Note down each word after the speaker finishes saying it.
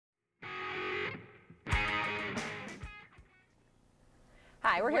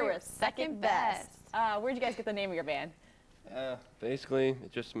Hi, we're here with Second Best. Where'd you guys get the name of your band? Basically,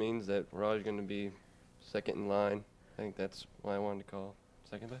 it just means that we're always going to be second in line. I think that's why I wanted to call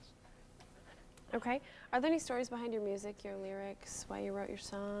Second Best. Okay. Are there any stories behind your music, your lyrics, why you wrote your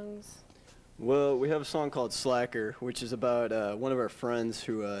songs? Well, we have a song called Slacker, which is about one of our friends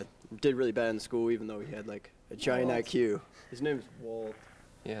who did really bad in school, even though he had like a giant IQ. His name's Walt.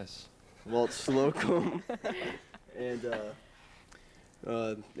 Yes. Walt Slocum.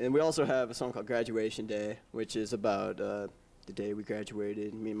 And we also have a song called Graduation Day, which is about the day we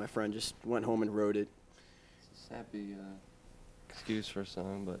graduated. Me and my friend just went home and wrote it. It's a sappy excuse for a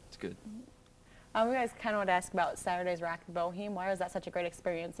song, but it's good. We guys kind of want to ask about Saturday's Rock and Boheme. Why was that such a great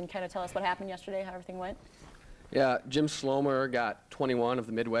experience? And kind of tell us what happened yesterday, how everything went. Yeah, Jim Slomer got 21 of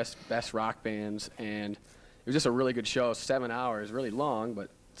the Midwest Best Rock Bands, and it was just a really good show. 7 hours, really long, but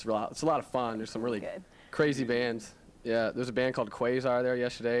it's a lot of fun. There's some really crazy bands. Yeah, there's a band called Quasar there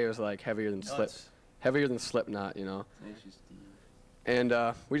yesterday. It was like heavier than Slipknot, you know. And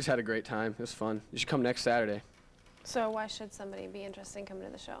we just had a great time. It was fun. You should come next Saturday. So why should somebody be interested in coming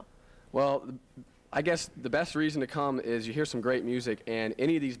to the show? Well, I guess the best reason to come is you hear some great music, and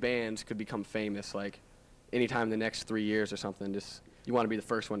any of these bands could become famous, like anytime in the next 3 years or something. Just you want to be the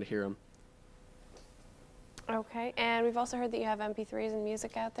first one to hear them. Okay, and we've also heard that you have MP3s and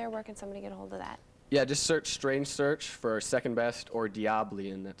music out there. Where can somebody get a hold of that? Yeah, just search Strange Search for Second Best or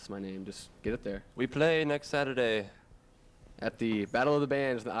Diablian. That's my name. Just get it there. We play next Saturday at the Battle of the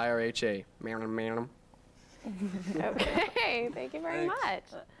Bands, the IRHA. Okay, thank you very much.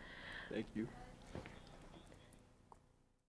 Thank you.